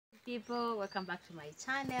people, welcome back to my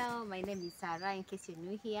channel. My name is Sarah. In case you're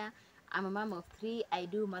new here, I'm a mom of 3. I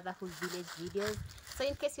do motherhood village videos. So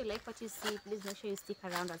in case you like what you see, please make sure you stick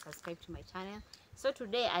around and subscribe to my channel. So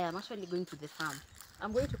today I am actually going to the farm.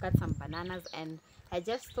 I'm going to cut some bananas, and I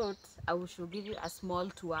just thought I should give you a small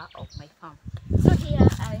tour of my farm. So here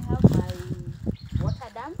I have my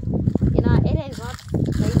water dam. In our area is not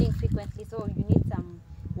raining frequently, so you need some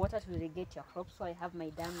water to irrigate your crops. So I have my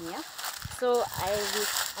dam here. So as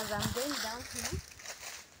I'm going down here,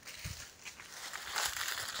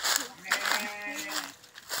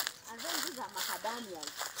 and then these are macadamias.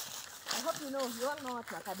 I hope you all know what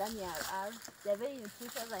macadamia are. They're very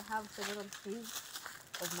nutritious. I have several trees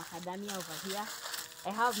of macadamia over here. I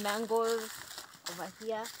have mangoes over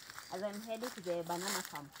here as I'm heading to the banana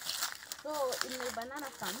farm. So in my banana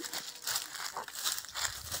farm,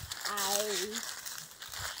 I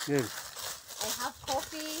have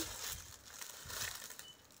coffee.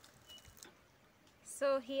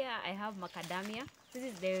 So here I have macadamia. This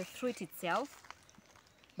is the fruit itself,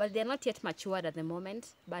 but they're not yet matured at the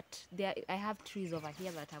moment. But I have trees over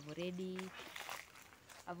here that I've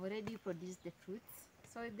already produced the fruits.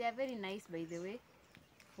 So they are very nice, by the way,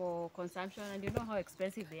 for consumption, and you know how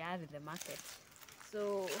expensive they are in the market.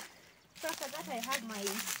 So after that, I have my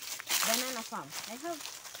banana farm.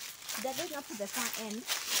 They're going up to the far end.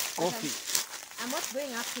 Coffee. I'm not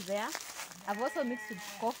going up to there. I've also mixed with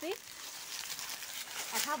coffee.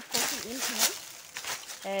 I have coffee in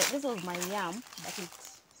here. This was my yam, but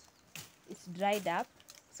it's dried up.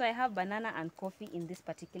 So I have banana and coffee in this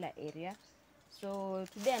particular area. So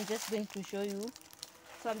today I'm just going to show you.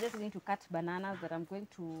 So I'm just going to cut bananas, but I'm going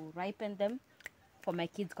to ripen them for my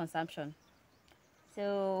kids' consumption.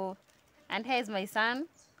 So, and here's my son.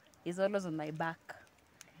 He's always on my back.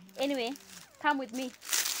 Anyway, come with me.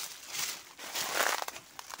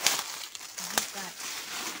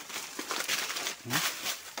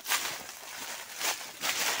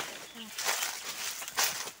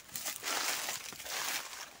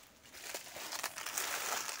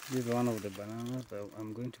 This is one of the bananas that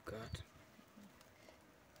I'm going to cut.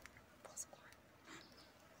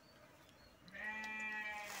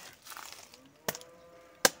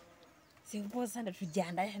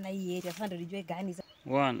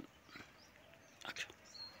 One. Action.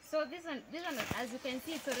 So this one, as you can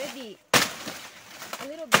see, it's already a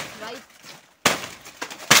little bit ripe.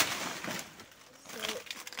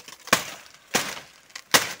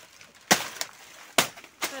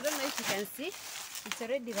 So I don't know if you can see, it's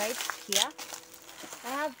already ripe here. I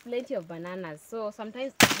have plenty of bananas, so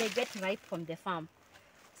sometimes they get ripe from the farm.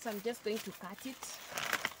 So I'm just going to cut it.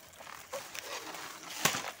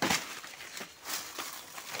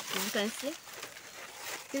 As you can see,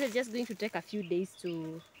 this is just going to take a few days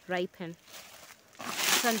to ripen.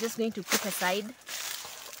 So I'm just going to put aside.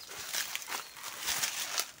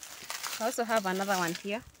 I also have another one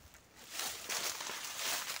here.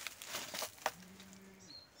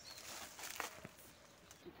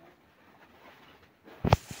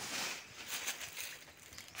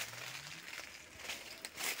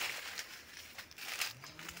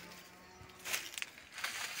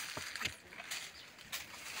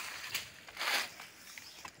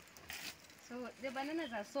 So the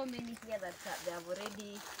bananas are so many here that they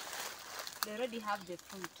already have the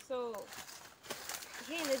fruit. So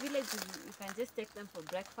here in the village, you can just take them for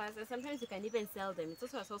breakfast, and sometimes you can even sell them. It's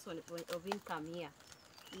also a source of income here.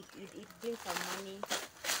 It brings some money.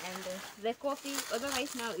 And the coffee, although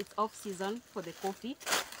right now it's off season for the coffee,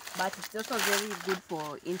 but it's also very good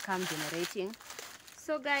for income generating.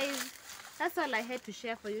 So guys, that's all I had to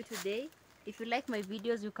share for you today. If you like my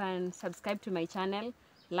videos, you can subscribe to my channel,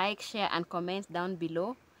 like, share, and comment down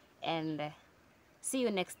below. And see you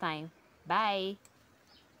next time. Bye.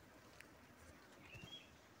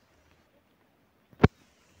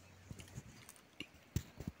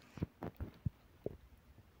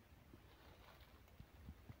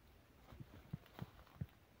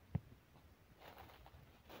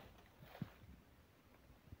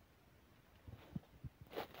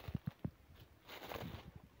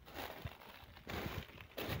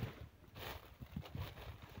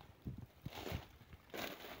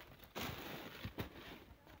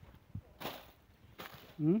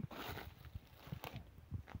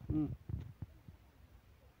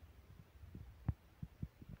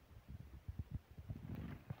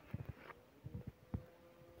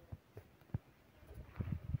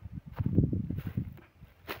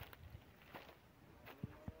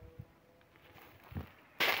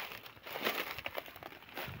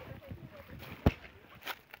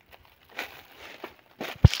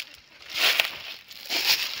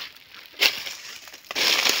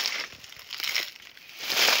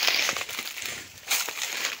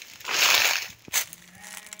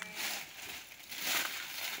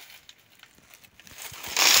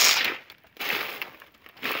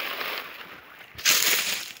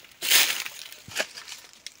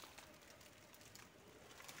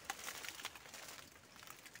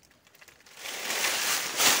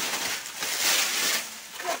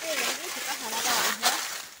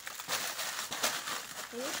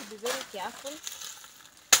 careful.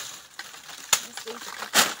 Just going to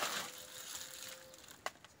cut it.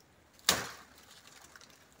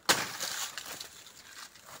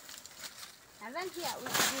 And then here,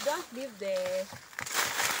 you don't leave the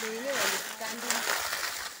when it's standing,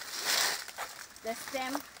 the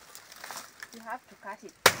stem, you have to cut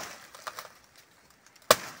it.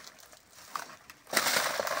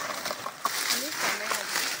 You need some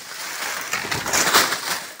energy.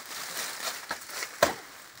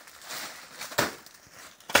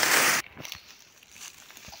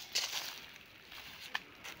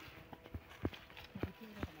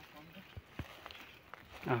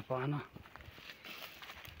 Hapana.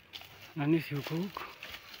 Nani si huko huko?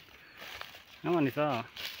 Ama ni sawa?